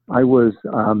I was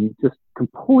just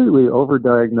completely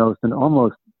overdiagnosed and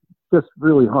almost just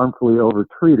really harmfully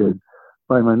overtreated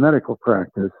by my medical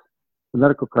practice, the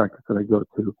medical practice that I go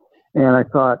to. And I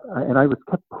thought, and I was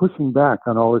kept pushing back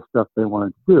on all this stuff they wanted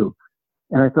to do.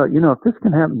 And I thought, if this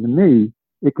can happen to me,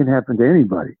 it can happen to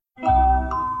anybody.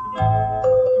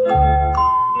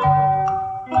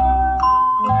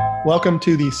 Welcome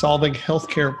to the Solving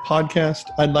Healthcare podcast.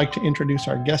 I'd like to introduce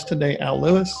our guest today, Al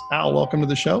Lewis. Al, welcome to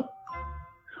the show.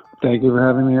 Thank you for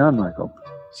having me on, Michael.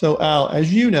 So Al,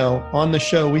 as you know, on the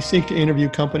show, we seek to interview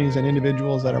companies and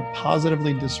individuals that are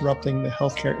positively disrupting the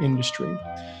healthcare industry.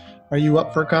 Are you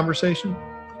up for a conversation?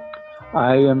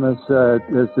 I am as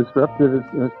disruptive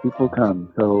as people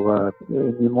come. So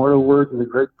in the immortal words of the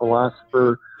great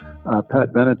philosopher,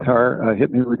 Pat Benatar,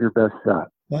 hit me with your best shot.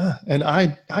 Yeah, and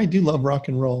I do love rock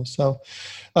and roll. So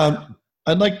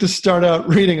I'd like to start out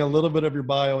reading a little bit of your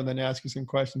bio and then ask you some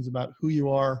questions about who you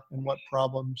are and what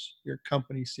problems your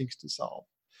company seeks to solve.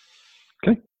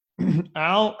 Okay.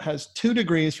 Al has 2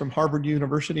 degrees from Harvard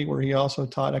University, where he also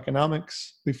taught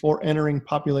economics. Before entering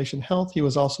population health, he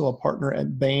was also a partner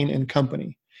at Bain &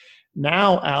 Company.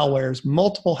 Now Al wears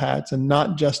multiple hats and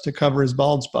not just to cover his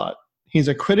bald spot. He's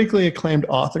a critically acclaimed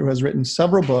author who has written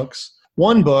several books.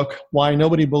 One book, Why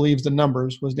Nobody Believes the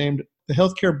Numbers, was named the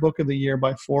Healthcare Book of the Year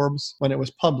by Forbes when it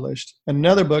was published.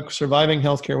 Another book, Surviving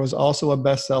Healthcare, was also a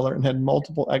bestseller and had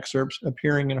multiple excerpts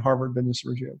appearing in Harvard Business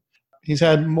Review. He's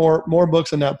had more books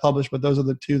than that published, but those are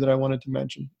the 2 that I wanted to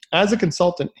mention. As a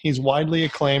consultant, he's widely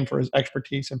acclaimed for his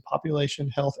expertise in population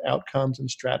health outcomes and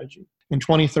strategy. In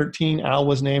 2013, Al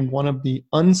was named one of the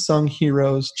unsung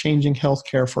heroes changing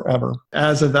healthcare forever.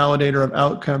 As a validator of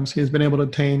outcomes, he has been able to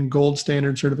obtain gold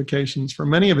standard certifications for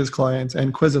many of his clients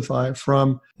and Quizify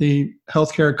from the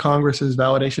Healthcare Congress's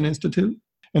Validation Institute.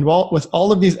 And with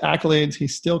all of these accolades, he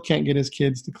still can't get his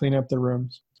kids to clean up their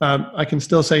rooms. I can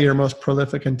still say you're most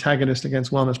prolific antagonist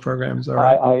against wellness programs. All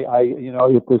right?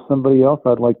 If there's somebody else,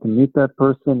 I'd like to meet that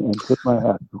person and tip my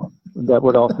hat to them. That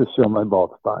would also show my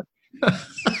bald spot.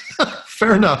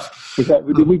 Fair enough.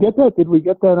 Did we get that? Did we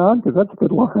get that on? Because that's a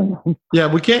good line. Yeah,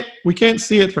 we can't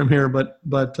see it from here, but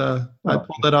I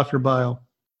pulled that off your bio.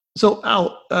 So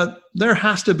Al, there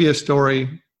has to be a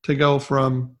story to go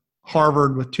from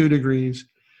Harvard with 2 degrees,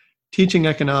 teaching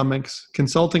economics,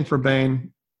 consulting for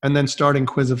Bain, and then starting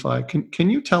Quizify. Can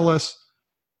you tell us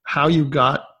how you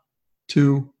got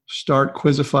to start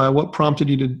Quizify? What prompted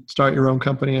you to start your own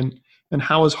company, and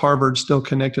how is Harvard still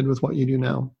connected with what you do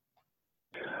now?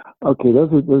 Okay,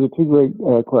 those are 2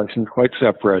 great questions, quite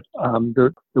separate.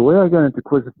 The way I got into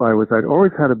Quizify was I'd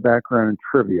always had a background in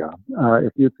trivia.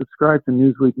 If you had subscribed to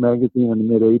Newsweek magazine in the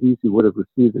mid-'80s, you would have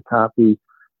received a copy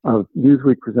of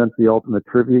Newsweek Presents the Ultimate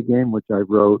Trivia Game, which I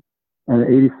wrote. And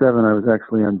in '87, I was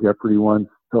actually on Jeopardy once.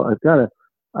 So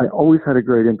I always had a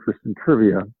great interest in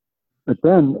trivia. But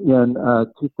then in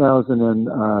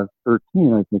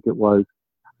 2013, I think it was,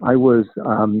 I was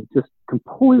just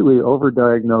completely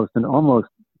overdiagnosed and almost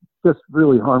just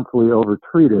really harmfully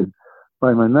overtreated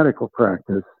by my medical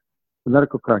practice, the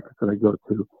medical practice that I go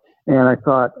to. And I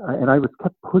thought, and I was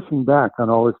kept pushing back on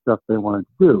all this stuff they wanted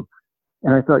to do.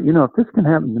 And I thought, if this can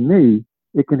happen to me,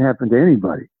 it can happen to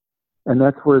anybody. And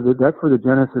that's where the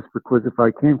genesis for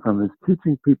Quizify came from, is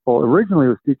teaching people. Originally, it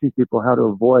was teaching people how to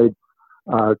avoid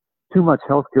too much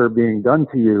healthcare being done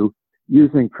to you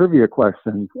using trivia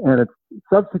questions. And it's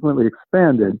subsequently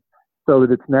expanded so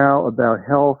that it's now about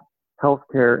health,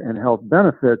 healthcare, and health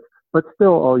benefits, but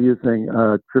still all using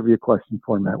trivia question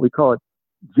format. We call it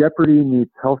Jeopardy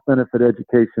meets health benefit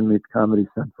education meets Comedy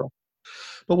Central.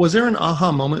 But was there an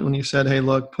aha moment when you said, hey,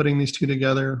 look, putting these 2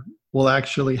 together will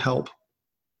actually help?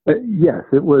 Yes,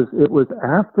 it was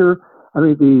after. I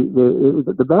mean,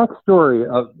 the backstory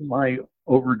of my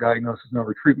overdiagnosis and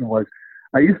overtreatment was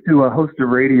I used to host a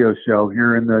radio show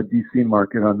here in the DC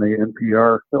market on the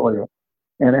NPR affiliate,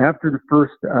 and after the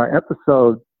first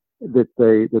episode that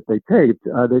they taped,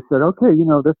 they said, okay,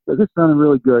 this sounded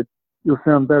really good. You'll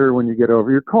sound better when you get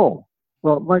over your cold.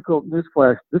 Well, Michael,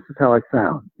 newsflash, this is how I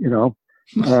sound,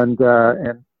 and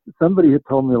somebody had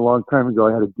told me a long time ago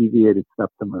I had a deviated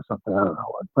septum or something. I don't know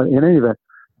what. But in any event,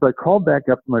 so I called back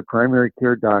up to my primary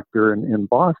care doctor in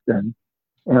Boston,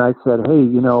 and I said, hey,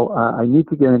 I need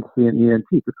to get in to see an ENT,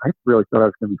 because I really thought I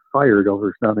was going to be fired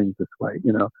over sounding this way,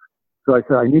 So I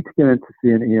said, I need to get in to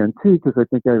see an ENT because I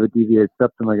think I have a deviated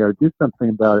septum. I got to do something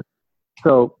about it.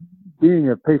 So being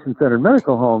a patient-centered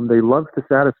medical home, they love to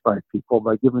satisfy people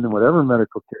by giving them whatever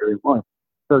medical care they want.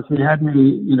 So she had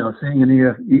me, seeing an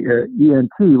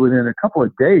ENT within a couple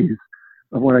of days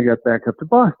of when I got back up to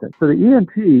Boston. So the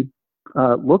ENT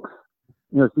looks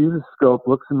she uses a scope,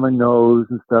 looks in my nose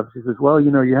and stuff. She says, well,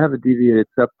 you have a deviated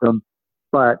septum,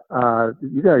 but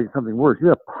you got something worse. You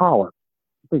have polyps.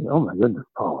 I'm thinking, oh my goodness,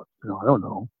 polyps. I don't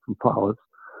know, some polyps.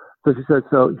 So she said,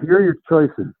 so here are your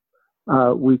choices.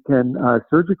 We can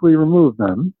surgically remove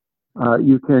them.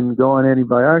 You can go on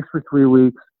antibiotics for 3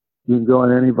 weeks. You can go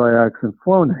on antibiotics and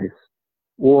Flonase,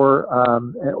 or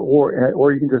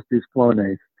you can just use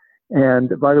Flonase.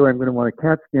 And by the way, I'm going to want a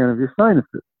CAT scan of your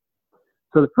sinuses.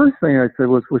 So the first thing I said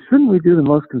was, well, shouldn't we do the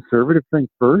most conservative thing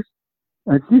first?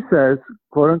 And she says,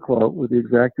 quote unquote, with the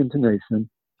exact intonation,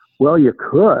 well, you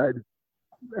could,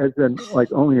 as in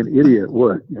like only an idiot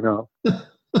would,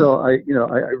 So I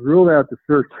ruled out the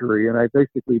surgery, and I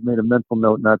basically made a mental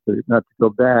note not to go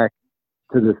back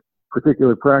to this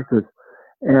particular practice.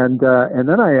 And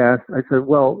then I said,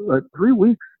 well, 3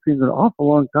 weeks seems an awful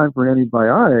long time for an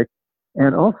antibiotic,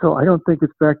 and also I don't think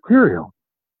it's bacterial.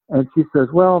 And she says,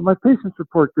 well, my patients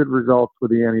report good results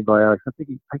with the antibiotics. I'm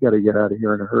thinking, I got to get out of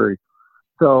here in a hurry.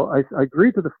 So I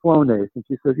agreed to the Flonase, and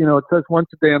she says, it says once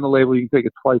a day on the label, you can take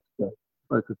it twice a day.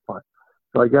 I said, fine.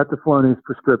 So I got the Flonase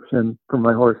prescription for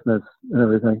my hoarseness and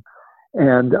everything.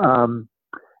 And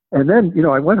then,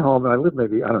 I went home, and I lived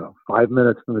maybe, 5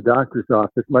 minutes from the doctor's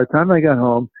office. By the time I got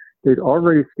home, they'd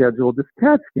already scheduled this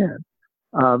CAT scan.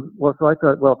 So I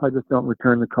thought, well, if I just don't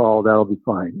return the call, that'll be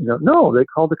fine. No, they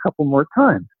called a couple more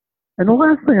times. And the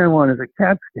last thing I want is a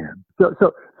CAT scan.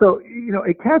 So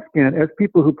a CAT scan, as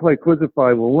people who play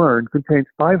Quizify will learn, contains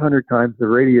 500 times the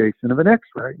radiation of an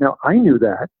X-ray. Now, I knew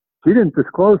that. She didn't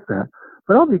disclose that.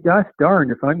 But I'll be gosh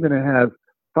darned if I'm going to have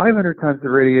 500 times the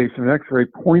radiation of an X-ray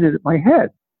pointed at my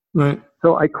head. Right.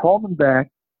 So I called them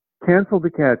back, canceled the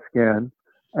CAT scan,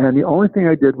 and the only thing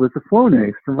I did was the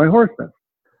Flonase for my hoarseness.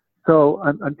 So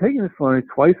I'm taking this Flonase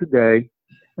twice a day.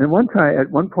 And at one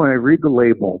point, I read the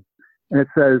label, and it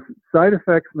says, side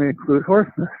effects may include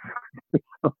hoarseness.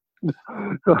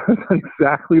 So it's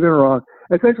exactly the wrong.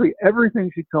 Essentially,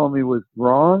 everything she told me was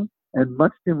wrong and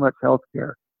much too much health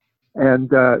care.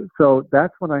 And so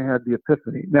that's when I had the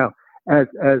epiphany. Now, as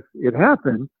it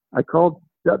happened, I called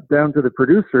down to the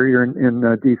producer here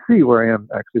in D.C., where I am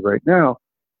actually right now,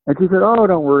 and she said, oh,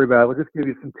 don't worry about it. We'll just give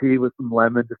you some tea with some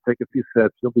lemon. Just take a few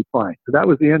sips. You'll be fine. So that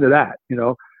was the end of that.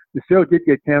 The show did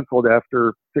get canceled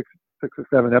after six or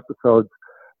seven episodes,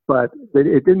 but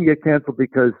it didn't get canceled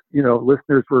because,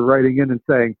 listeners were writing in and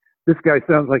saying, this guy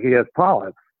sounds like he has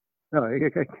polyps. No,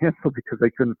 it got canceled because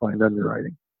they couldn't find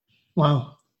underwriting.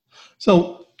 Wow.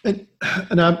 So, and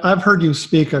I've heard you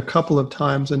speak a couple of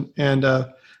times, and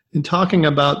in talking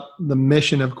about the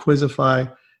mission of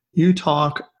Quizify, you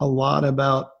talk a lot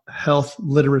about health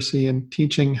literacy and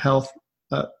teaching health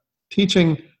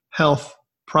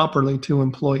properly to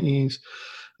employees.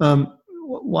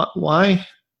 What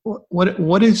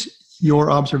is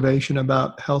your observation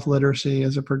about health literacy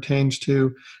as it pertains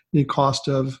to the cost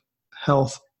of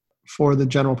health for the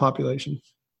general population?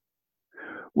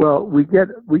 Well, we get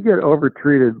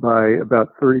overtreated by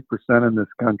about 30% in this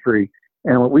country,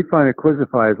 and what we find at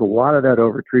Quizify is a lot of that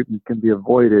overtreatment can be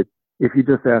avoided if you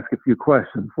just ask a few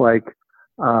questions, like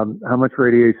how much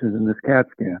radiation is in this CAT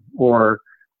scan, or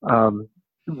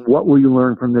what will you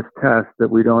learn from this test that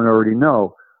we don't already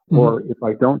know, or if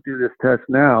I don't do this test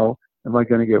now, am I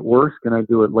going to get worse? Can I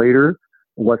do it later?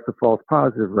 What's the false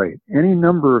positive rate? Any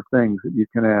number of things that you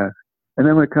can ask. And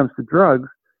then when it comes to drugs,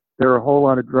 there are a whole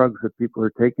lot of drugs that people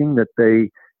are taking that they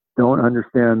don't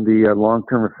understand the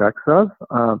long-term effects of.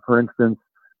 For instance,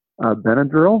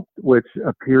 Benadryl, which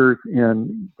appears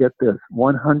in, get this,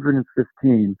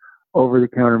 115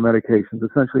 over-the-counter medications.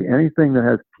 Essentially anything that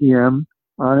has PM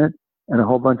on it and a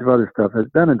whole bunch of other stuff has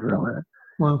Benadryl in it.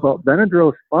 Wow. Well,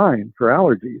 Benadryl is fine for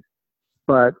allergies,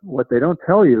 but what they don't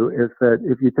tell you is that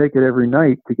if you take it every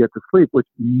night to get to sleep, which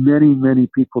many, many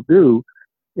people do,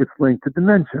 it's linked to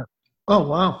dementia. Oh,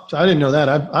 wow. So I didn't know that.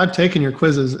 I've taken your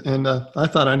quizzes, and I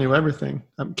thought I knew everything.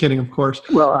 I'm kidding, of course.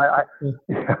 Well, I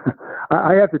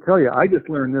have to tell you, I just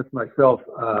learned this myself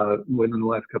within the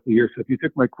last couple of years. So if you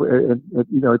took my quiz,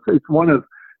 it's one of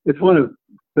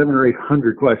 700 or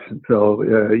 800 questions,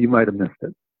 so you might have missed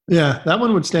it. Yeah, that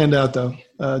one would stand out, though.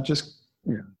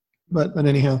 But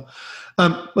anyhow,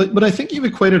 but I think you've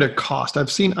equated a cost.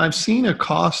 I've seen a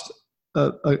cost,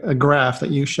 a graph that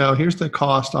you show. Here's the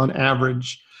cost on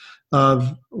average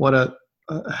of what a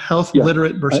health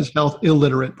literate versus health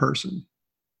illiterate person.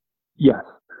 Yes.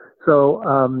 So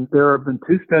there have been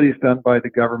 2 studies done by the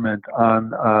government on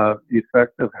the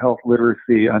effect of health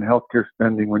literacy on healthcare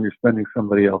spending when you're spending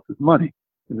somebody else's money,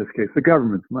 in this case, the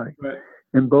government's money. Right.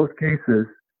 In both cases,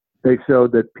 they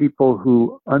showed that people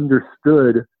who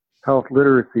understood health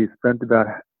literacy spent about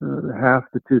half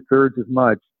to 2/3 as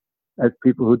much as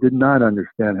people who did not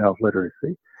understand health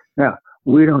literacy. Now,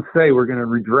 we don't say we're going to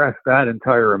redress that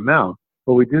entire amount.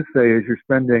 What we do say is you're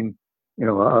spending,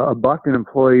 a buck an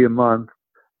employee a month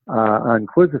on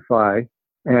Quizify,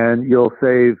 and you'll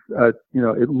save, at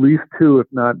least 2, if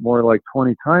not more, like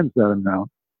 20 times that amount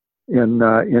in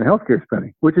healthcare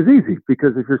spending, which is easy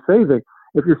because if you're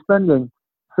spending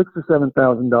 $6,000 or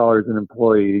 $7,000 an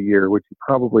employee a year, which you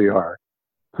probably are,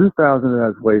 $2,000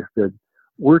 of that's wasted.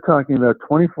 We're talking about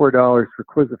 $24 for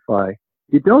Quizify.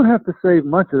 You don't have to save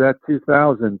much of that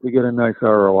 $2,000 to get a nice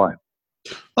ROI.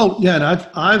 Oh yeah, and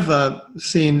I've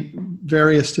seen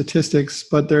various statistics,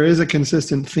 but there is a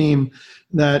consistent theme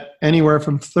that anywhere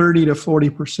from 30 to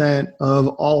 40% of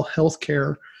all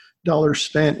healthcare dollars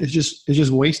spent is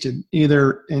just wasted,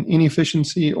 either in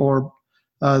inefficiency or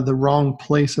the wrong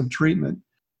place of treatment.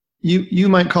 You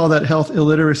might call that health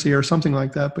illiteracy or something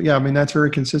like that, but yeah, I mean that's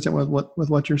very consistent with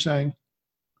what you're saying.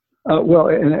 Well,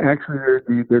 and actually,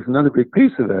 there's another big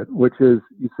piece of it, which is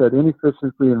you said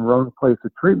inefficiency and wrong place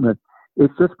of treatment.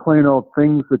 It's just plain old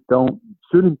things that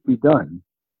shouldn't be done,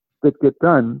 that get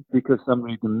done because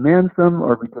somebody demands them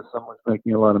or because someone's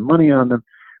making a lot of money on them.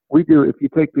 If you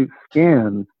take these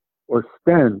scans or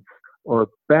stents or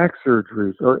back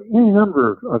surgeries or any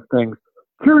number of things,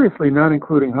 curiously not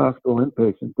including hospital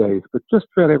inpatient days, but just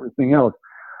about everything else,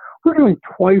 we're doing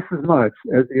twice as much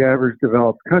as the average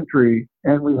developed country,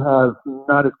 and we have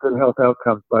not as good health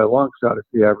outcomes by a long shot as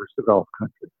the average developed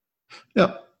country.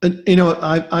 Yeah. And,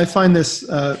 I find this,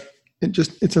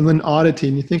 it's an oddity.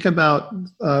 And you think about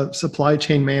supply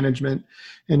chain management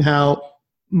and how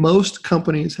most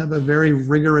companies have a very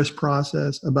rigorous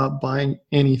process about buying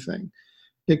anything.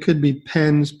 It could be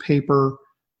pens, paper,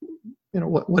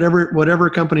 whatever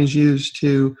companies use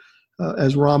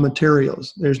as raw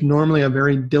materials. There's normally a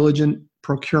very diligent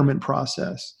procurement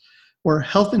process, where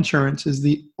health insurance is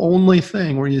the only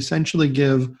thing where you essentially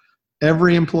give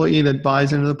every employee that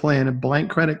buys into the plan a blank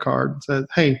credit card and says,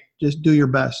 hey, just do your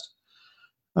best,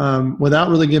 without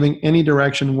really giving any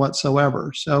direction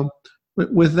whatsoever. So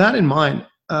with that in mind,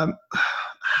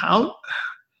 how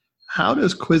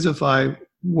does Quizify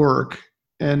work,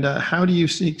 and how do you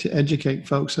seek to educate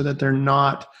folks so that they're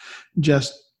not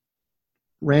just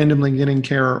randomly getting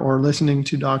care or listening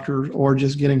to doctors or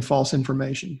just getting false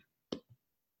information?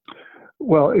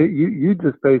 Well, you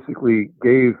just basically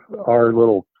gave our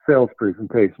little sales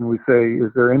presentation. We say,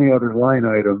 is there any other line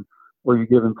item where you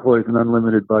give employees an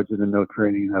unlimited budget and no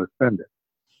training in how to spend it?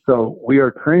 So we are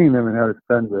training them in how to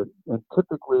spend it, and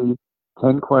typically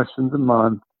 10 questions a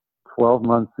month, 12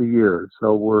 months a year.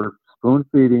 So we're spoon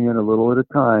feeding it a little at a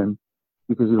time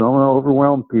because you don't want to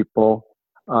overwhelm people.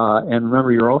 And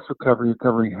remember, you're also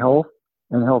covering health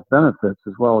and health benefits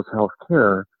as well as health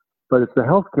care. But it's the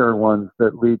healthcare ones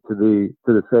that lead to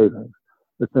the savings.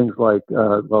 The things like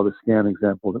the scan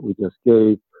example that we just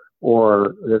gave,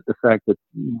 or the fact that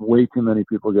way too many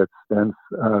people get stents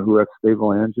who have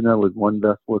stable angina with one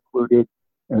vessel occluded,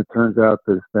 and it turns out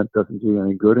that a stent doesn't do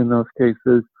any good in those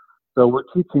cases. So we're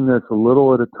teaching this a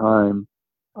little at a time,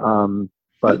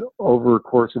 but over a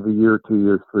course of a year, 2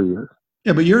 years, 3 years.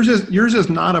 Yeah, but yours is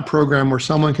not a program where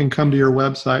someone can come to your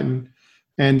website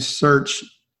and search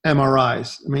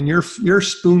MRIs. I mean, you're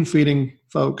spoon feeding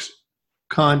folks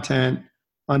content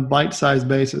on bite-sized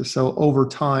basis. So over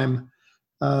time,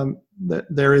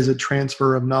 there is a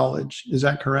transfer of knowledge. Is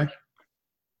that correct?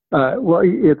 Well,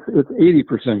 it's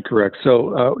 80% correct.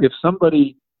 So if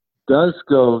somebody does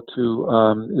go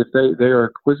to, if they are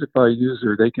a Quizify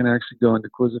user, they can actually go into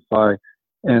Quizify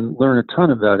and learn a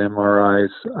ton about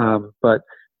MRIs, but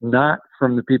not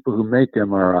from the people who make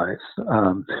MRIs.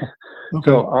 Okay.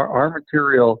 So our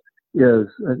material is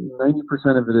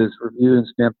 90% of it is reviewed and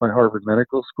stamped by Harvard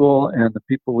Medical School, and the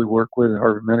people we work with at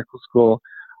Harvard Medical School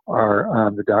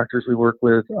are the doctors we work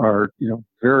with are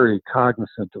very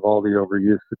cognizant of all the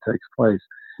overuse that takes place.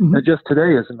 Mm-hmm. And just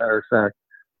today, as a matter of fact,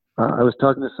 I was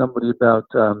talking to somebody about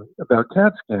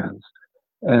CAT scans.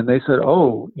 And they said,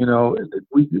 I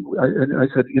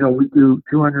said, we do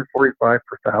 245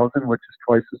 per thousand, which is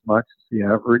twice as much as the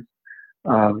average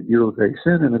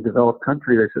utilization. In a developed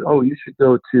country, they said, you should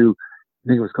go to, I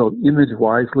think it was called Image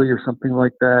Wisely or something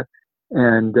like that.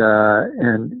 And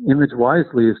Image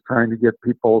Wisely is trying to get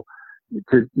people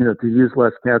to use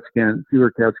fewer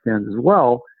CAT scans as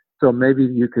well. So maybe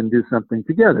you can do something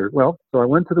together. Well, so I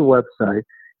went to the website.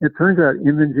 It turns out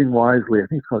Imaging Wisely, I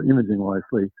think it's called Imaging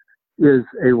Wisely, is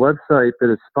a website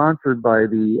that is sponsored by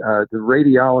the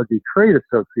Radiology Trade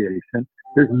Association.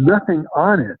 There's nothing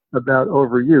on it about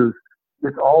overuse.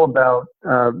 It's all about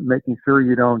making sure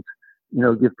you don't,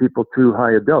 give people too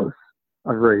high a dose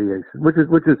of radiation, which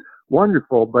is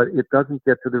wonderful, but it doesn't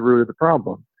get to the root of the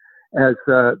problem. As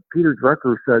Peter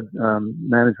Drucker said,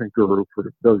 management guru, for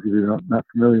those of you not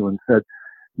familiar with him, said,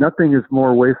 nothing is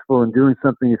more wasteful than doing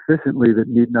something efficiently that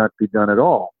need not be done at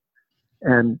all.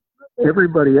 And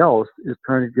everybody else is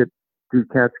trying to do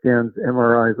CAT scans,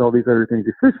 MRIs, all these other things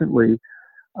efficiently.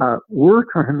 We're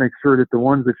trying to make sure that the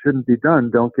ones that shouldn't be done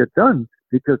don't get done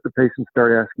because the patients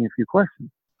start asking a few questions.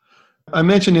 I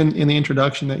mentioned in the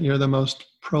introduction that you're the most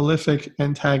prolific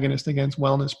antagonist against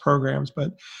wellness programs,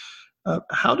 but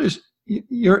how does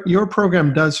your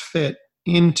program does fit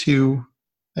into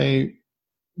a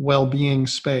well-being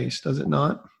space, does it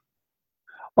not?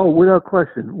 Oh, without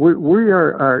question. We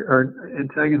are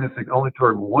antagonistic only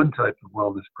toward one type of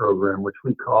wellness program, which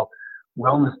we call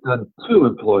wellness done to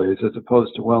employees as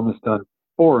opposed to wellness done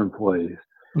for employees.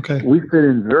 Okay. We fit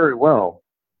in very well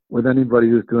with anybody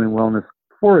who's doing wellness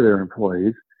for their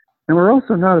employees. And we're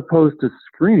also not opposed to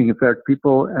screening. In fact,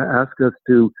 people ask us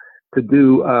to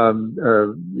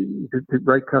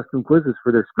write custom quizzes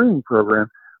for their screening program.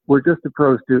 We're just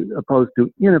opposed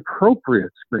to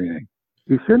inappropriate screening.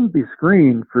 You shouldn't be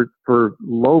screened for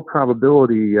low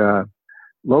probability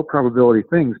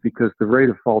things because the rate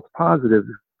of false positives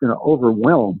is going to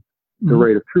overwhelm the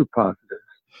rate of true positives.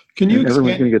 Everyone's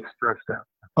going to get stressed out.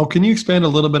 Oh, can you expand a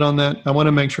little bit on that? I want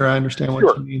to make sure I understand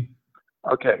what you mean.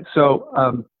 Okay,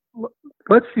 so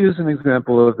let's use an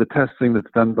example of the testing that's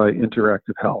done by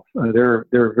Interactive Health. They're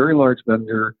a very large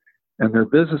vendor, and their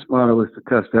business model is to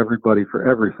test everybody for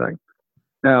everything.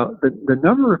 Now, the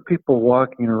number of people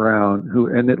walking around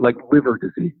like liver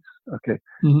disease, okay,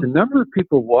 the number of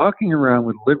people walking around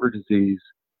with liver disease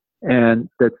and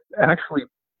that's actually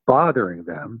bothering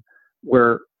them,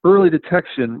 where early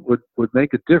detection would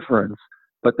make a difference,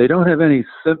 but they don't have any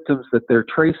symptoms that they're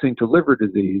tracing to liver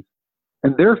disease,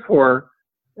 and therefore,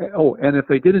 and if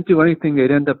they didn't do anything,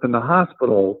 they'd end up in the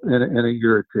hospital in a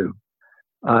year or two.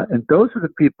 And those are the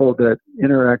people that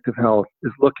Interactive Health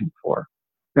is looking for.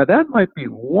 Now, that might be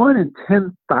 1 in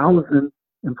 10,000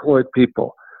 employed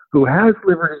people who has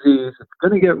liver disease. It's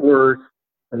going to get worse.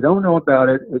 They don't know about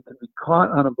it. It can be caught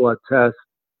on a blood test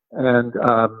and,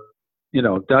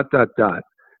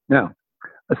 Now,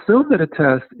 assume that a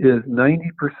test is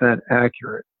 90%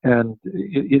 accurate. And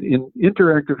in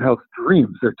Interactive Health's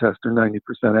dreams, their tests are 90%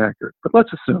 accurate. But let's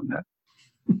assume that.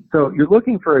 So you're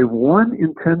looking for a 1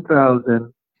 in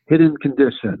 10,000 hidden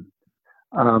condition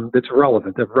that's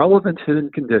relevant, a relevant hidden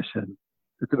condition.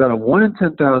 It's about a 1 in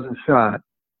 10,000 shot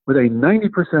with a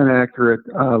 90% accurate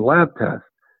lab test.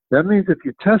 That means if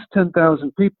you test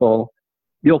 10,000 people,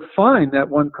 you'll find that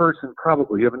one person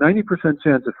probably. You have a 90%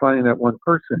 chance of finding that one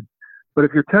person. But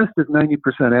if your test is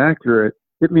 90% accurate,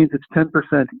 it means it's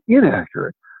 10%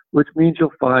 inaccurate, which means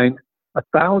you'll find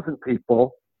 1,000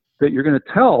 people that you're going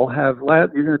to tell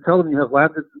you're going to tell them you have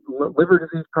liver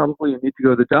disease probably and need to go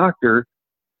to the doctor.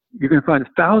 You're going to find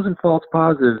 1,000 false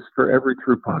positives for every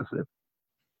true positive.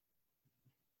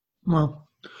 Well,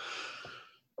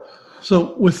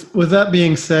 so with that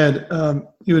being said,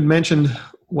 you had mentioned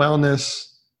wellness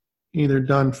either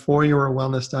done for you or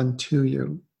wellness done to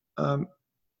you.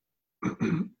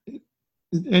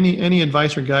 Any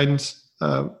advice or guidance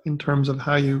in terms of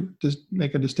how you just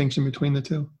make a distinction between the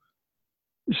two?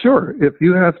 Sure. If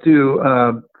you have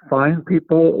to find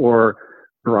people or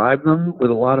bribe them with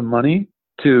a lot of money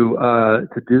to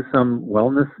do some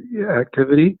wellness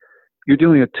activity, you're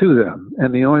doing it to them.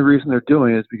 And the only reason they're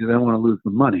doing it is because they don't want to lose the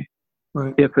money.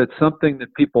 Right. If it's something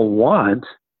that people want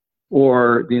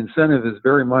or the incentive is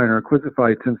very minor,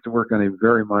 Quizify tends to work on a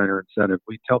very minor incentive.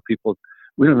 We tell people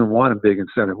we don't even want a big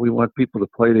incentive. We want people to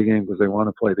play the game because they want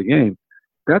to play the game.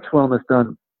 That's wellness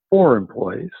done for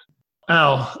employees.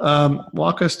 Al,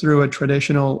 walk us through a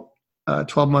traditional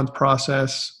 12-month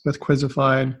process with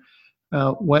Quizify,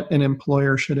 what an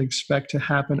employer should expect to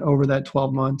happen over that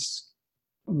 12 months.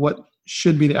 What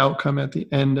should be the outcome at the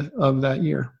end of that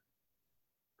year?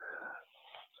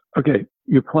 Okay,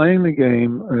 you're playing the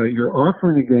game, you're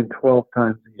offering the game 12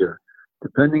 times a year.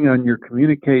 Depending on your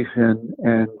communication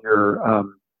and your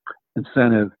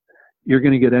incentive, you're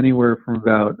going to get anywhere from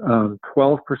about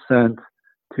 12%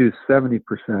 to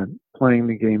 70% playing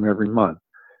the game every month,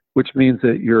 which means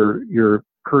that your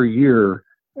per year,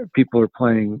 people are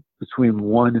playing between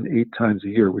 1 and 8 times a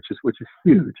year, which is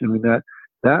huge. I mean,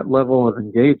 that level of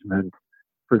engagement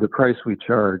for the price we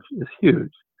charge is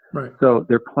huge. Right. So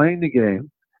they're playing the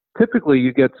game. Typically,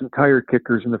 you get some tire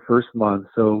kickers in the first month,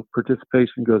 so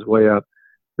participation goes way up,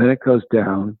 then it goes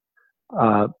down.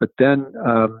 But then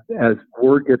as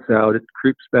word gets out, it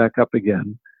creeps back up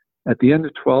again. At the end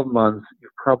of 12 months,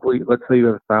 you've probably, let's say you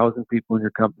have 1,000 people in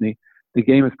your company, the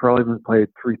game has probably been played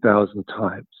 3,000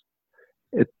 times.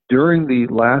 during the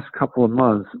last couple of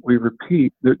months, we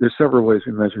repeat, there's several ways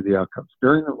we measure the outcomes.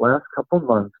 During the last couple of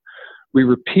months, we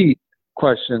repeat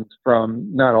questions from,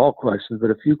 not all questions, but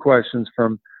a few questions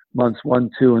from months 1,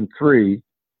 2, and 3,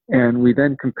 and we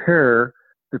then compare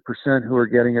the percent who are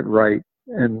getting it right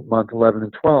in month 11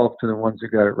 and 12 to the ones who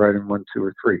got it right in 1, 2,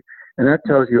 or 3. And that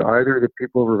tells you either that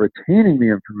people were retaining the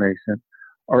information,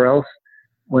 or else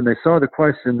when they saw the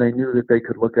question, they knew that they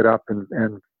could look it up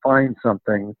and find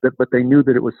something, but they knew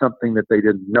that it was something that they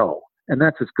didn't know. And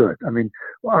that's just good. I mean,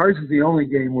 ours is the only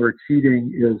game where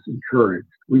cheating is encouraged.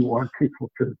 We want people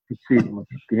to cheat and look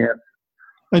at the answer.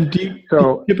 And do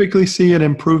you typically see an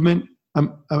improvement?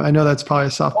 I know that's probably a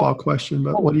softball question,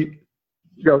 but what do you?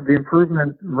 The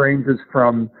improvement ranges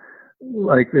from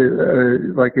like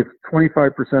if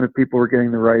 25% of people were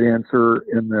getting the right answer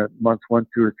in the months 1,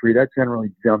 2, or 3, that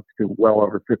generally jumps to well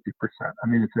over 50%. I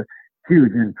mean, it's a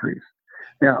huge increase.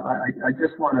 Now, I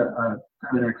just want to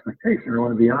set an expectation. I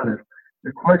want to be honest.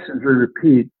 The questions we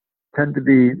repeat tend to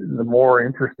be the more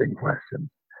interesting questions,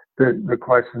 the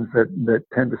questions that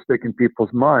tend to stick in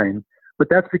people's mind, but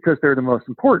that's because they're the most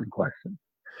important questions.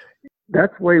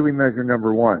 That's the way we measure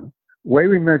number one. The way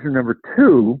we measure number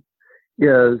two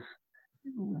is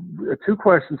a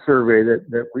 2-question survey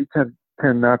that we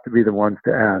tend not to be the ones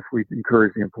to ask. We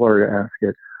encourage the employer to ask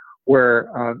it, where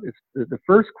it's the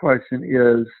first question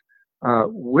is,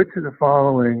 which of the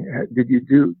following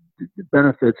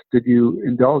benefits did you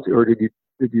indulge or did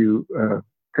you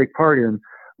take part in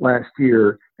last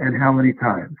year, and how many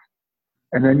times?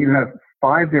 And then you have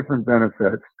 5 different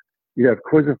benefits. You have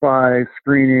Quizify,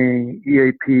 screening,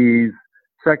 EAPs,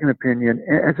 second opinion,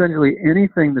 essentially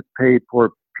anything that's paid for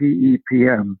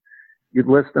PEPM, you'd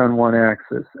list on one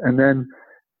axis. And then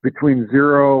between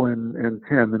 0 and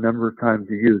 10, the number of times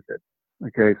you use it.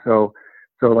 Okay, so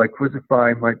like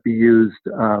Quizify might be used,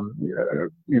 on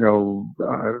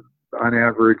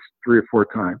average 3 or 4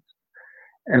 times.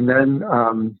 And then,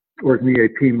 or an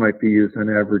EAP might be used on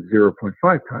average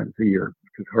 0.5 times a year,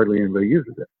 because hardly anybody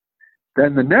uses it.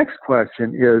 Then the next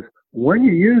question is, when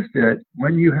you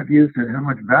have used it, how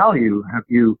much value have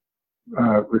you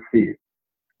received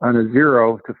on a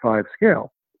 0 to 5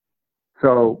 scale?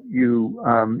 So you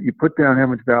put down how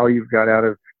much value you've got out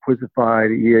of Quizify,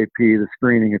 the EAP, the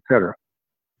screening, etc.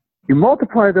 You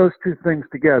multiply those 2 things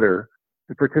together,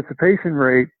 the participation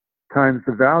rate times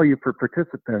the value per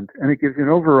participant, and it gives you an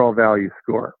overall value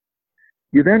score.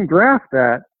 You then graph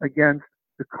that against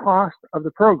the cost of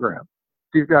the program.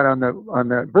 So you've got on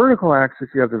that vertical axis,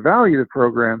 you have the value of the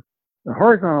program. The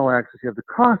horizontal axis, you have the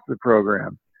cost of the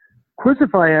program.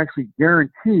 Quizify actually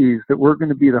guarantees that we're going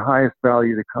to be the highest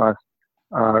value to cost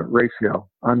ratio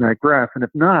on that graph. And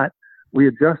if not, we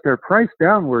adjust our price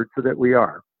downward so that we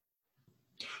are.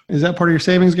 Is that part of your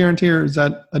savings guarantee, or is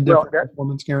that a different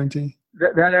performance guarantee?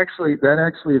 That actually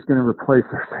is going to replace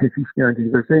our savings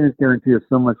guarantee. Our savings guarantee has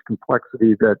so much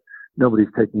complexity that nobody's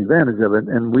taking advantage of it.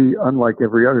 And we, unlike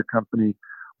every other company,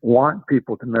 want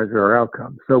people to measure our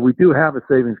outcomes. So we do have a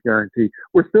savings guarantee.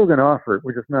 We're still going to offer it.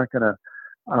 We're just not going to,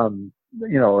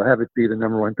 have it be the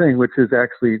number one thing, which is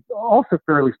actually also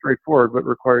fairly straightforward, but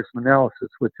requires some analysis,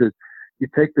 which is you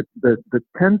take the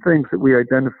 10 things that we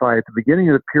identify at the beginning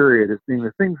of the period as being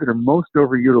the things that are most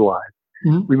overutilized.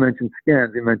 Mm-hmm. We mentioned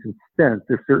scans, we mentioned stents,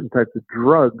 there's certain types of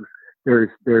drugs, there's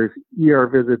ER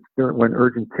visits when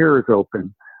urgent care is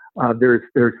open, there's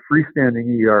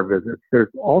freestanding ER visits, there's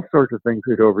all sorts of things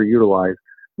that are overutilized.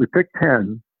 We pick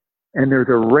 10, and there's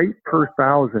a rate per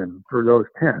 1,000 for those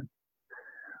 10.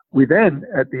 We then,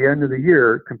 at the end of the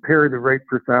year, compare the rate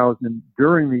per 1,000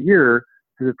 during the year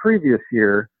to the previous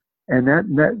year, and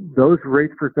those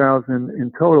rates per 1,000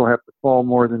 in total have to fall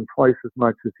more than twice as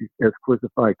much as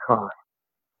Quizify costs.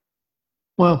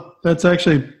 Well, that's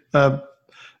actually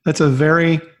that's a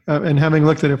very and having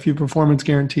looked at a few performance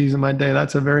guarantees in my day,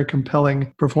 that's a very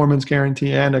compelling performance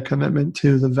guarantee and a commitment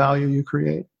to the value you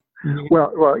create.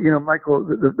 Well, Michael,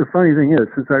 the funny thing is,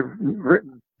 since I've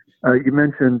written, you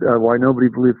mentioned why nobody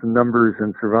believes in numbers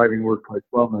and surviving workplace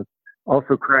wellness.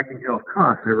 Also, Cracking Health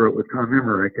Costs, I wrote with Tom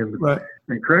Emmerich, and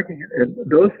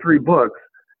those 3 books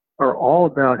are all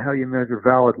about how you measure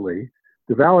validly.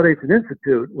 The Validation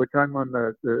Institute, which I'm on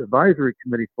the advisory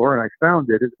committee for, and I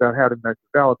founded, is about how to measure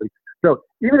validly. So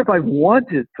even if I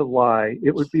wanted to lie,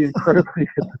 it would be incredibly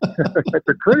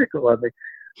hypocritical of me.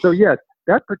 So yes,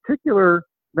 that particular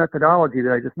methodology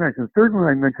that I just mentioned, the third one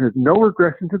I mentioned is no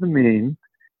regression to the mean,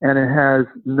 and it has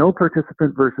no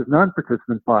participant versus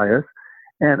non-participant bias.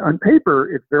 And on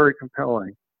paper, it's very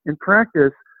compelling. In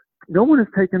practice, no one has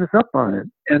taken us up on it.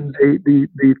 And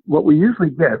what we usually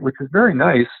get, which is very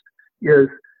nice, is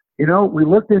we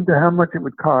looked into how much it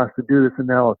would cost to do this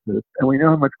analysis, and we know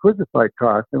how much Quizify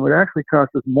costs, and it would actually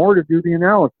cost us more to do the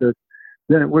analysis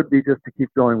than it would be just to keep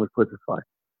going with Quizify.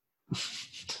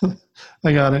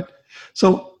 I got it.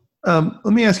 So let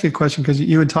me ask you a question, because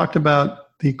you had talked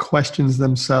about the questions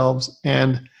themselves,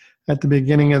 and at the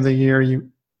beginning of the year,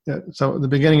 so the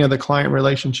beginning of the client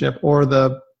relationship or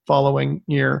the following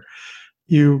year,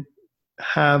 you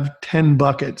have 10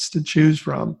 buckets to choose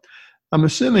from. I'm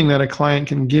assuming that a client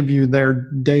can give you their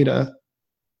data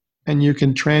and you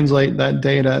can translate that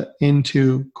data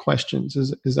into questions.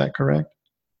 Is that correct?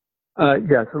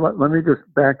 Yeah, so let me just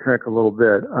backtrack a little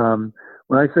bit.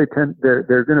 When I say 10, they're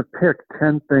going to pick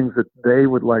 10 things that they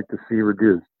would like to see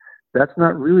reduced. That's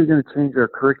not really going to change our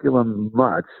curriculum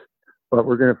much, but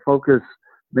we're going to focus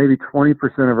maybe 20%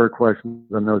 of our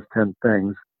questions on those 10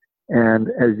 things. And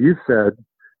as you said,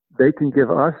 they can give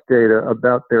us data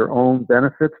about their own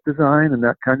benefits design and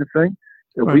that kind of thing,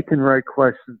 that we can write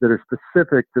questions that are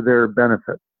specific to their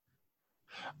benefit.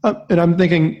 And I'm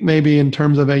thinking maybe in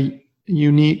terms of a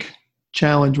unique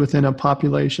challenge within a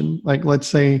population, like let's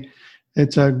say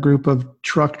it's a group of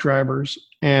truck drivers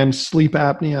and sleep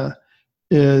apnea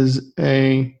is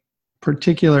a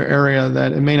particular area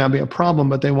that it may not be a problem,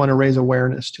 but they want to raise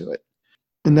awareness to it.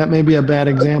 And that may be a bad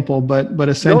example, but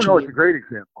essentially. No, it's a great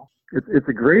example. It's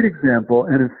a great example.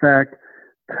 And in fact,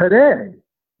 today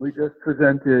we just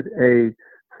presented a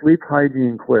sleep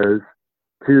hygiene quiz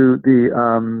to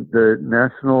the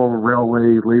National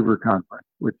Railway Labor Conference,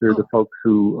 which are the folks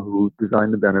who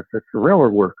design the benefits for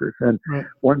railroad workers. And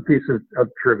one piece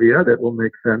of trivia that will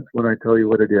make sense when I tell you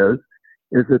what it is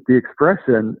that the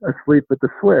expression "asleep at the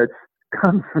switch"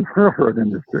 comes from the railroad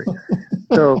industry.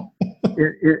 So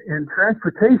in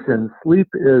transportation, sleep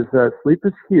is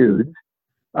huge.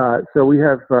 So we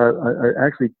have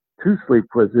actually two sleep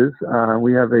quizzes.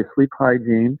 We have a sleep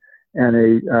hygiene and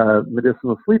a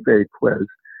medicinal sleep aid quiz.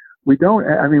 We don't,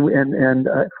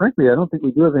 frankly, I don't think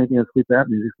we do have anything on sleep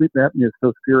apnea. Sleep apnea is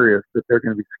so serious that they're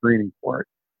going to be screening for it,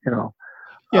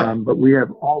 But we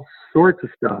have all sorts of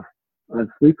stuff on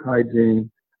sleep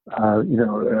hygiene.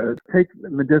 Take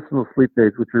medicinal sleep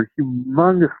aids, which are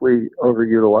humongously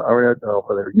overutilized, or I don't know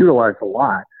whether they're utilized a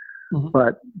lot,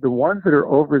 but the ones that are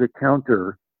over the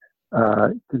counter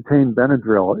contain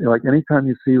Benadryl. Like anytime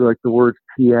you see like the words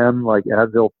PM, like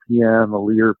Advil PM,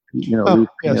 Alere, Aleve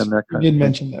PM, that kind of thing. You did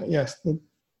mention that, yes. Okay,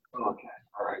 all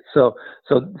right. So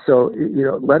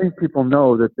letting people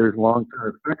know that there's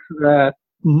long-term effects of that,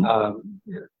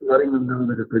 letting them know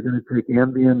that if they're going to take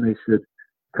Ambien, they should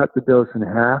cut the dose in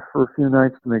half for a few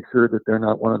nights to make sure that they're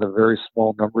not one of the very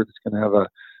small numbers that's going to have a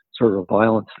sort of a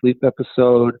violent sleep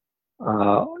episode.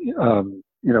 All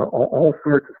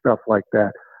sorts of stuff like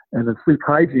that. And the sleep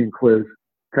hygiene quiz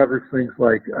covers things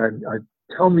like,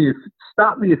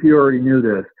 stop me if you already knew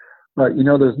this, but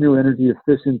those new energy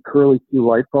efficient curly Q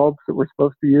light bulbs that we're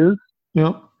supposed to use?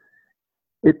 Yeah.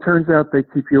 It turns out they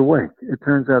keep you awake. It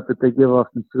turns out that they give off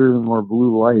considerably more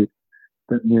blue light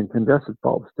than the incandescent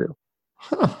bulbs do.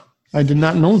 Huh. I did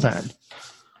not know that.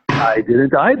 I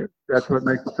didn't either. That's what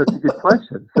makes it such a good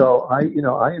question. So I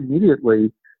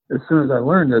immediately, as soon as I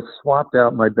learned this, swapped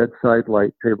out my bedside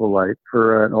light, table light,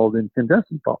 for an old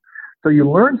incandescent bulb. So you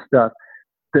learn stuff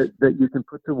that you can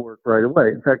put to work right away.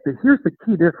 In fact, here's the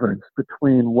key difference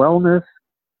between wellness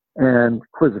and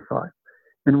Quizify.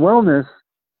 In wellness,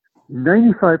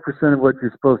 95% of what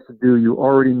you're supposed to do, you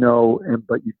already know,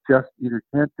 but you just either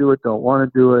can't do it, don't want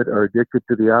to do it, or addicted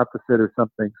to the opposite or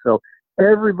something. So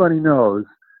everybody knows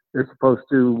they're supposed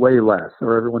to weigh less,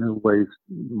 or everyone who weighs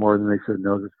more than they should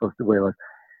knows they're supposed to weigh less.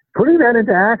 Putting that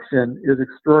into action is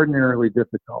extraordinarily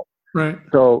difficult. Right.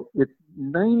 So it's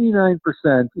 99%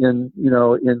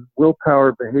 in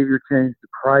willpower, behavior change,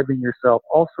 depriving yourself,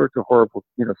 all sorts of horrible,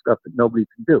 stuff that nobody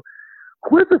can do.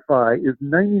 Quizify is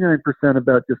 99%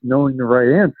 about just knowing the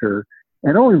right answer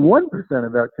and only 1%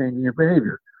 about changing your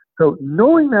behavior. So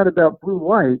knowing that about blue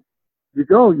light,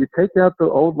 you take out the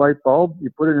old light bulb,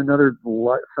 you put in another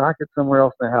socket somewhere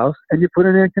else in the house, and you put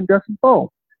in an incandescent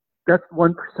bulb. That's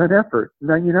 1% effort.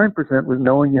 99% was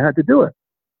knowing you had to do it.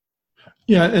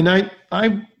 Yeah, and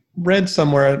I read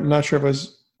somewhere, I'm not sure if it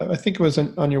was, I think it was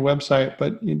on your website,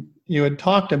 but you had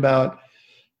talked about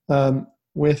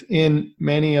within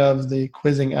many of the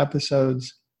quizzing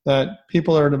episodes that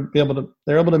people are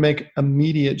they're able to make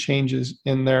immediate changes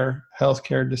in their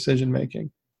healthcare decision making.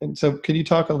 And so could you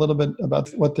talk a little bit about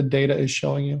what the data is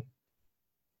showing you?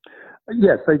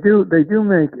 Yes, they do. They do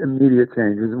make immediate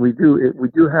changes. We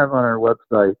do have on our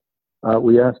website.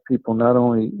 We ask people not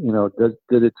only,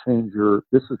 did it change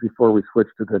this was before we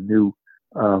switched to the new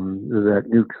that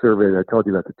new survey that I told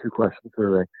you about, the 2-question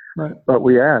survey. Right. But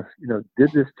we asked,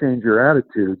 did this change your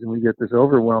attitudes? And we get this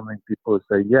overwhelming people who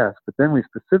say yes. But then we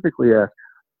specifically asked,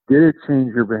 did it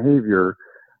change your behavior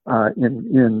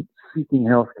in seeking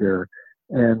healthcare?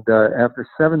 And after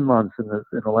 7 months in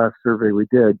the last survey we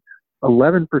did,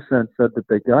 11% said that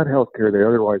they got healthcare they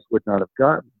otherwise would not have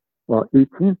gotten, while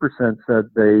 18% said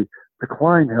they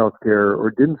declined healthcare or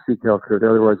didn't seek healthcare they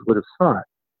otherwise would have sought.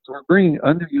 So we're bringing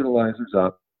underutilizers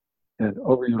up and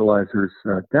overutilizers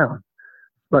down.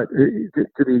 But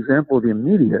to the example of the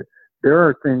immediate, there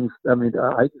are things. I mean,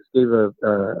 I just gave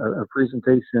a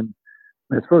presentation.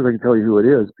 I suppose I can tell you who it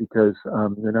is because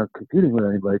they're not competing with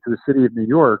anybody. To the city of New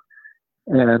York,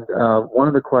 and one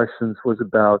of the questions was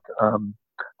about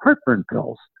heartburn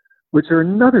pills, which are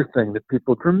another thing that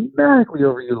people dramatically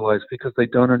overutilize because they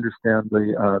don't understand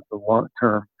the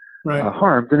long-term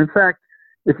harms. And in fact,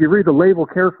 if you read the label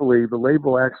carefully, the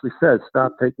label actually says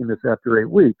stop taking this after 8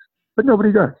 weeks, but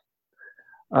nobody does.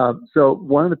 So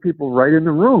one of the people right in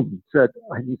the room said,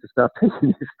 I need to stop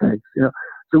taking these things.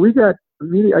 So we got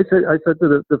immediate. I said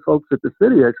to the folks at the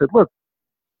city, I said, look,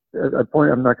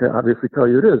 I'm not going to obviously tell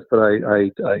you it is, but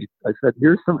I said,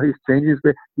 here's somebody's changing his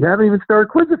behavior. You haven't even started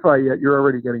Quizify yet. You're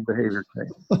already getting behavior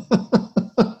change.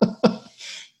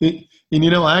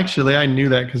 Actually, I knew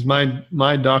that because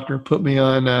my doctor put me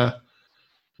on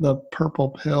the purple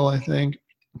pill, I think,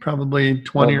 probably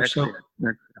 20 or so.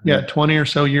 20 or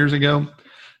so years ago.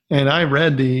 And I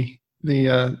read the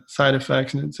side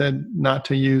effects, and it said not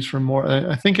to use for more.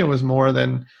 I think it was more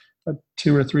than a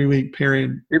 2 or 3 week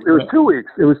period. It was 2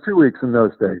 weeks. It was 2 weeks in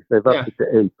those days. They've upped it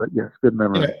to 8, but yes, good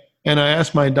memory. Yeah. And I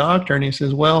asked my doctor, and he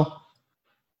says, well,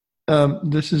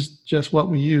 this is just what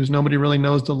we use. Nobody really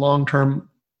knows the long-term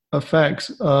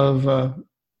effects of the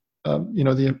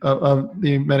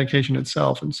medication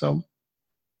itself. And so,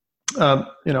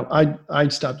 I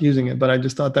stopped using it, but I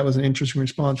just thought that was an interesting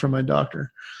response from my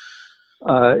doctor.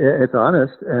 It's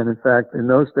honest. And in fact, in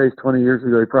those days, 20 years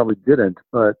ago, he probably didn't.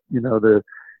 But,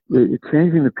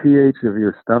 changing the pH of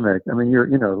your stomach, I mean,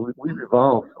 we've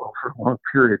evolved over a long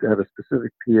period to have a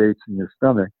specific pH in your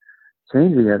stomach.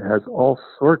 Changing it has all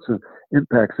sorts of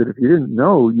impacts that if you didn't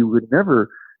know, you would never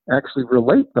actually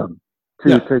relate them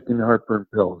to taking the heartburn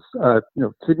pills.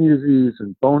 Kidney disease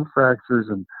and bone fractures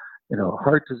and,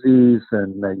 heart disease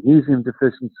and magnesium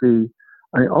deficiency.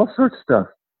 I mean, all sorts of stuff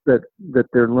that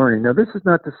they're learning. Now, this is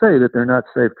not to say that they're not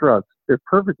safe drugs. They're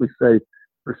perfectly safe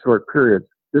for short periods.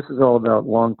 This is all about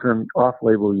long-term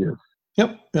off-label use.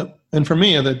 Yep. And for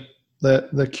me,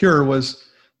 the cure was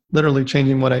literally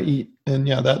changing what I eat. And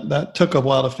that took a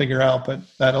while to figure out, but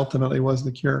that ultimately was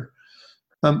the cure.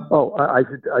 I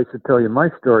should tell you my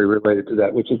story related to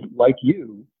that, which is like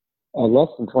you, less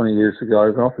than 20 years ago, I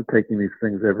was also taking these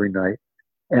things every night.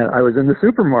 And I was in the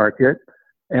supermarket,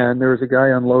 and there was a guy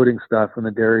unloading stuff in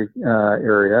the dairy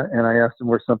area, and I asked him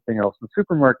where something else in the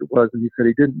supermarket was, and he said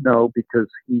he didn't know because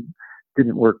he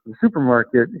didn't work in the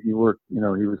supermarket. He worked, he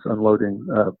was unloading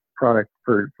product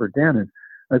for Dannon.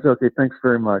 I said, okay, thanks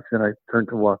very much. And I turned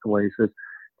to walk away. He says,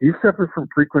 do you suffer from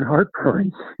frequent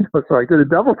heartburn? So I did a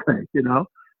double take, So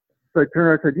I turned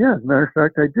around and said, yeah, as a matter of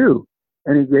fact, I do.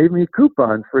 And he gave me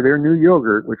coupons for their new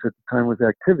yogurt, which at the time was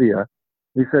Activia.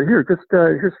 He said, here, just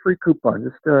here's free coupon.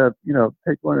 Just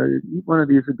eat one of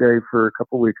these a day for a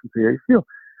couple of weeks and see how you feel.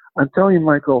 I'm telling you,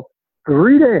 Michael,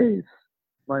 3 days,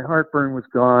 my heartburn was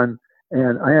gone,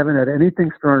 and I haven't had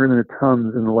anything stronger than a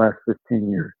Tums in the last 15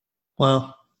 years.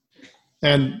 Wow.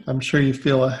 And I'm sure you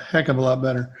feel a heck of a lot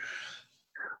better.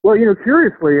 Well,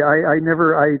 curiously, I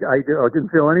didn't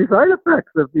feel any side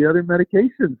effects of the other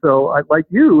medication. So I, like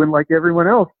you and like everyone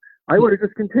else, I would have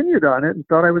just continued on it and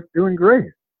thought I was doing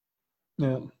great.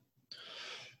 Yeah.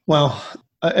 Well,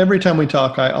 every time we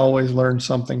talk, I always learn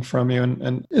something from you.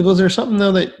 And was there something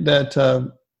though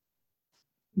that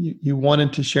you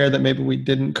wanted to share that maybe we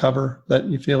didn't cover that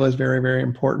you feel is very, very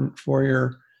important for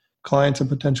your clients and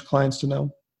potential clients to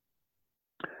know?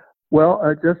 Well,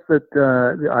 just that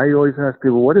I always ask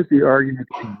people, what is the argument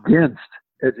against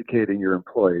educating your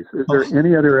employees? Is there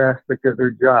any other aspect of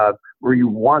their job where you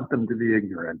want them to be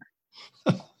ignorant?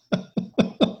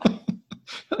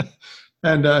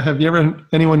 And have you ever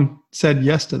anyone said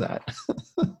yes to that?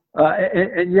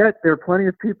 And yet there are plenty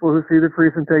of people who see the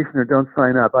presentation or don't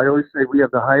sign up. I always say we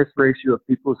have the highest ratio of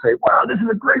people who say, wow, this is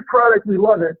a great product, we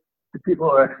love it, to people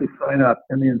who actually sign up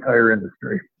in the entire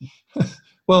industry.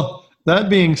 Well, that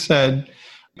being said,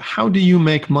 how do you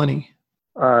make money?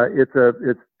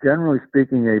 It's generally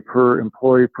speaking a per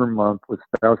employee per month with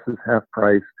spouses half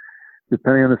price.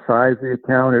 Depending on the size of the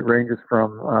account, it ranges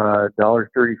from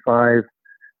 $1.35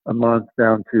 a month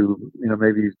down to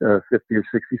maybe 50 or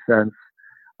 60 cents.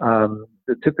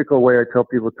 The typical way I tell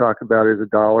people to talk about it is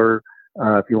 $1.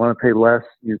 If you want to pay less,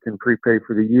 you can prepay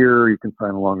for the year, or you can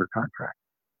sign a longer contract.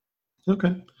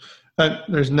 Okay.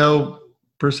 There's no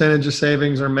percentage of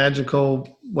savings or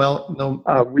magical, no.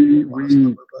 We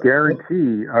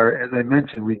guarantee, as I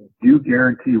mentioned, we do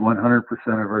guarantee 100% of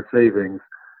our savings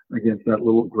against that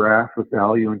little graph of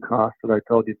value and cost that I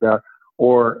told you about,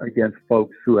 or against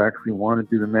folks who actually want to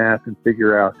do the math and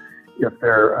figure out if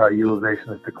their utilization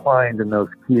has declined in those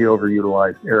key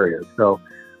overutilized areas. So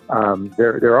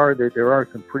there are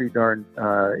some pretty darn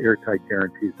airtight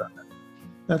guarantees on that.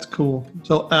 That's cool.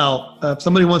 So Al, if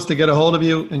somebody wants to get a hold of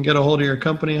you and get a hold of your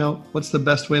company, what's the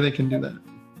best way they can do that?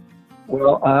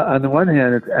 Well, on the one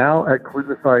hand, it's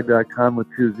al@quizify.com with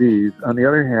 2 Z's. On the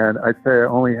other hand, I'd say I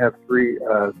only have 3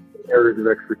 areas of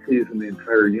expertise in the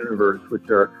entire universe, which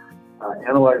are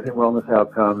analyzing wellness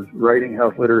outcomes, writing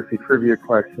health literacy trivia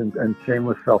questions, and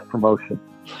shameless self-promotion.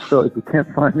 So if you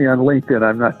can't find me on LinkedIn,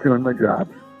 I'm not doing my job.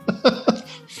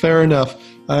 Fair enough.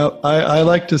 I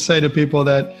like to say to people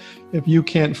that if you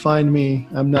can't find me,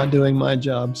 I'm not doing my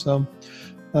job. So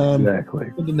exactly.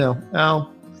 Good to know.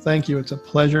 Al, thank you. It's a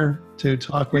pleasure to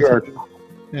talk with you.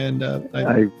 And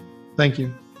I thank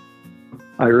you.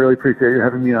 I really appreciate you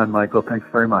having me on, Michael. Thanks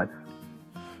very much.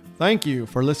 Thank you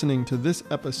for listening to this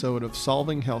episode of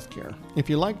Solving Healthcare. If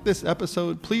you liked this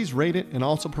episode, please rate it and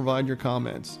also provide your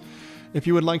comments. If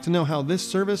you would like to know how this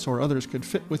service or others could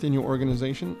fit within your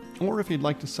organization, or if you'd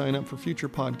like to sign up for future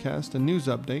podcasts and news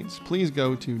updates, please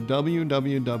go to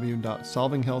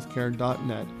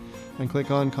www.solvinghealthcare.net and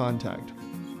click on Contact.